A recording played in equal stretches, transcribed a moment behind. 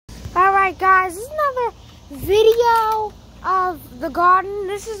Alright guys, this is another video of the garden.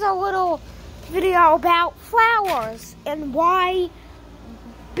 This is a little video about flowers and why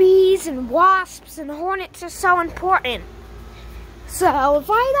bees and wasps and hornets are so important. So if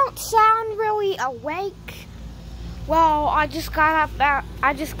I don't sound really awake, well, I just got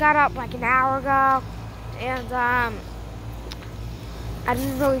up like an hour ago, and I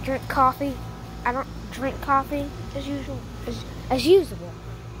didn't really drink coffee. I don't drink coffee as usual,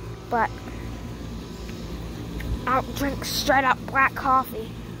 but I don't drink straight up black coffee.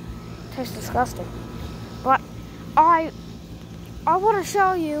 It tastes disgusting. But I want to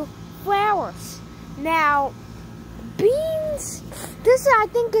show you flowers. Now, beans. This I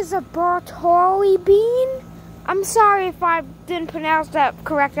think is a Bartoli bean. I'm sorry if I didn't pronounce that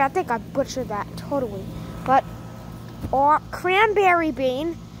correctly. I think I butchered that totally. Or cranberry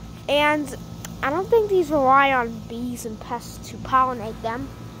bean, and I don't think these rely on bees and pests to pollinate them.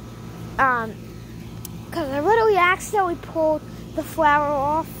 Because I literally accidentally pulled the flower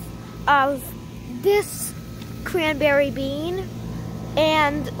off of this cranberry bean,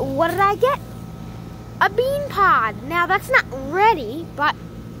 and what did I get? A bean pod. Now that's not ready, but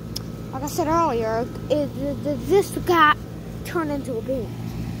like I said earlier, this got turned into a bean.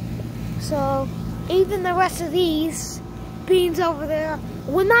 So even the rest of these beans over there,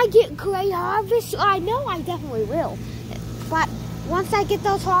 when I get great harvest, I know I definitely will, but once I get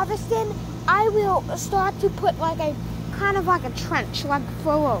those harvested, I will start to put like a kind of like a trench, like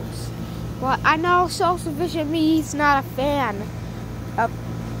furrows. But I know self-sufficient me's not a fan of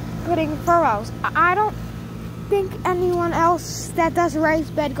putting furrows. I don't think anyone else that does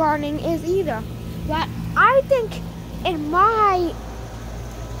raised bed gardening is either. But I think in my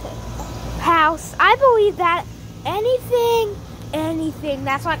house, I believe that anything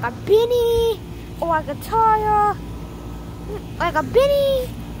that's like a binny or like a tire, like a binny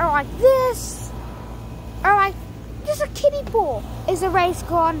or like this, or like just a kiddie pool is a raised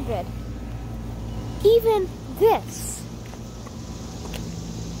garden bed. Even this.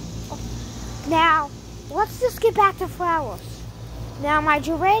 Now, let's just get back to flowers. Now, my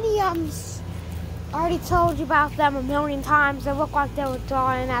geraniums, I already told you about them a million times. They look like they were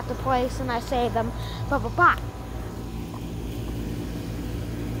dying at the place, and I saved them, blah, blah, blah.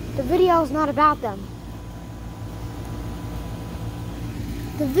 The video is not about them.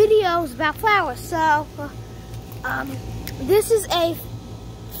 The video is about flowers. So, this is a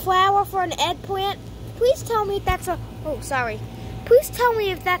flower for an eggplant. Please tell me if that's a, Please tell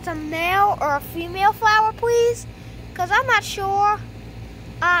me if that's a male or a female flower, please, because I'm not sure.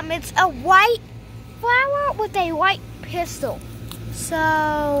 It's a white flower with a white pistil.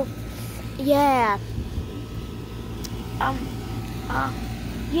 So, yeah.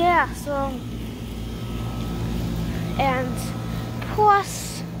 And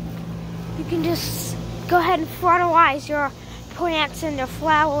plus, you can just go ahead and fertilize your plants and your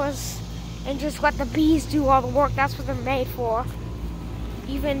flowers and just let the bees do all the work. That's what they're made for.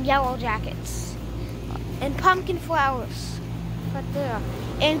 Even yellow jackets. And pumpkin flowers. Right there.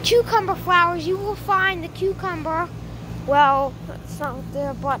 And cucumber flowers, you will find the cucumber. Well, it's not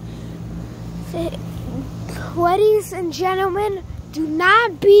there, but ladies and gentlemen, do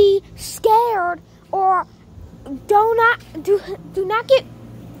not be scared, or do not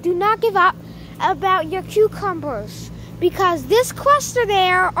give up about your cucumbers, because this cluster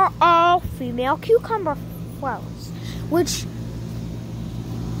there are all female cucumber flowers, which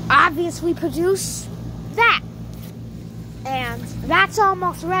obviously produce that. And that's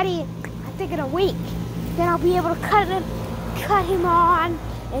almost ready, I think, in a week. Then I'll be able to cut him on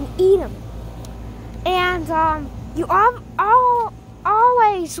and eat him. And you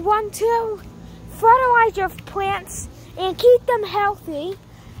always want to fertilize your plants and keep them healthy.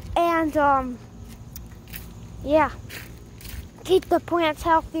 And keep the plants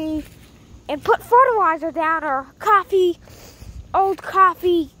healthy and put fertilizer down, or old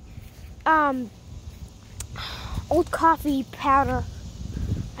coffee powder.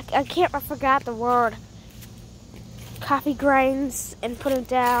 I forgot the word. Coffee grains, and put them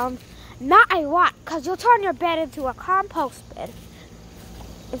down. Not a lot, because you'll turn your bed into a compost bed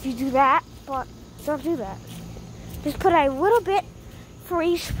if you do that, but don't do that. Just put a little bit for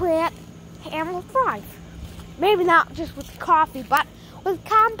each plant, and we'll thrive. Maybe not just with coffee, but with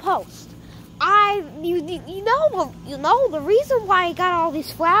compost. You know the reason why I got all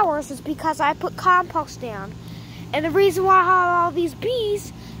these flowers is because I put compost down. And the reason why I have all these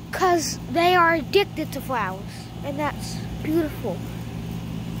bees, because they are addicted to flowers. And that's beautiful.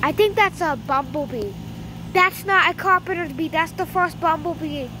 I think that's a bumblebee. That's not a carpenter's bee. That's the first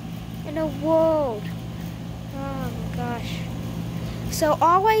bumblebee in the world. Oh my gosh. So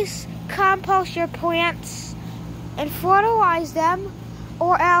always compost your plants and fertilize them,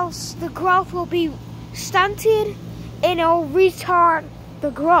 or else the growth will be stunted and it'll retard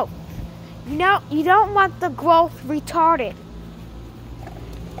the growth. You don't want the growth retarded.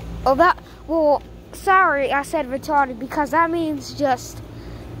 Sorry, I said retarded, because that means just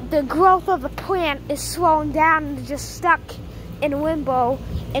the growth of the plant is slowing down and just stuck in limbo,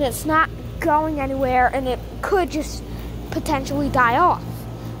 and it's not going anywhere, and it could just potentially die off.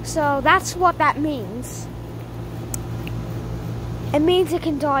 So that's what that means. It means it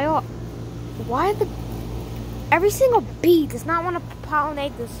can die off. Every single bee does not want to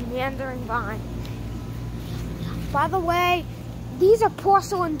pollinate this meandering vine. By the way, these are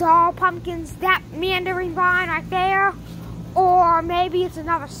porcelain doll pumpkins, that meandering vine right there. Or maybe it's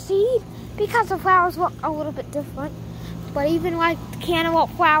another seed, because the flowers look a little bit different. But even like the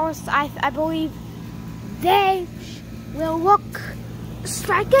cantaloupe flowers, I believe they will look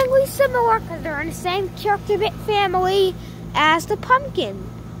strikingly similar, because they're in the same cucurbit family as the pumpkin.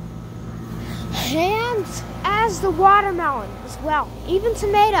 And as the watermelon as well, even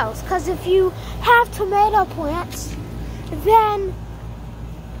tomatoes, because if you have tomato plants, then,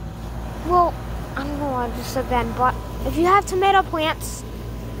 well, I don't know what I just said then, but if you have tomato plants,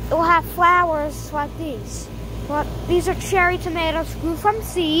 it will have flowers like these. But these are cherry tomatoes, grew from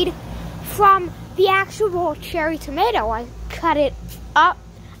seed, from the actual cherry tomato. I cut it up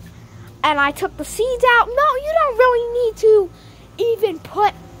and I took the seeds out. No, you don't really need to even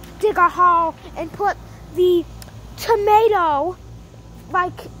dig a hole and put the tomato,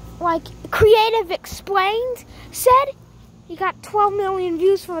 like Creative Explained said. He got 12 million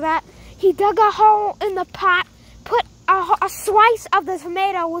views for that. He dug a hole in the pot, put a slice of the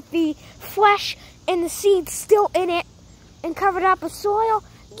tomato with the flesh and the seeds still in it, and covered up with soil.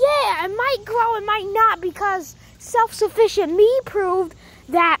 Yeah, it might grow, it might not, because Self-Sufficient Me proved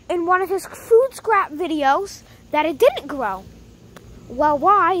that in one of his food scrap videos that it didn't grow. Well,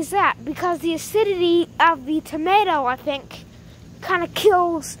 why is that? Because the acidity of the tomato, I think, kind of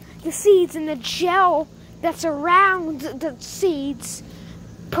kills the seeds, and the gel that's around the seeds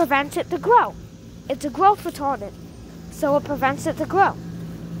prevents it to grow. It's a growth retardant, so it prevents it to grow.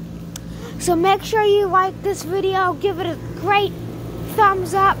 So make sure you like this video, give it a great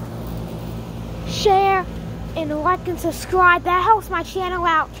thumbs up, share, and like and subscribe. That helps my channel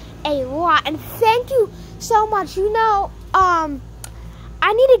out a lot. And thank you so much. You know,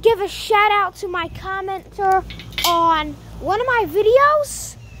 I need to give a shout out to my commenter on one of my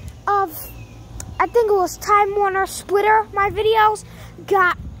videos of, I think it was Time Warner Splitter. My videos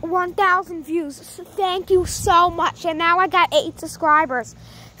got 1,000 views. So thank you so much. And now I got 8 subscribers.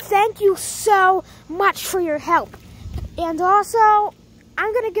 Thank you so much for your help. And also,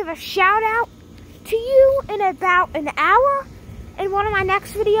 I'm going to give a shout out to you in about an hour in one of my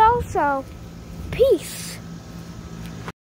next videos. So, peace.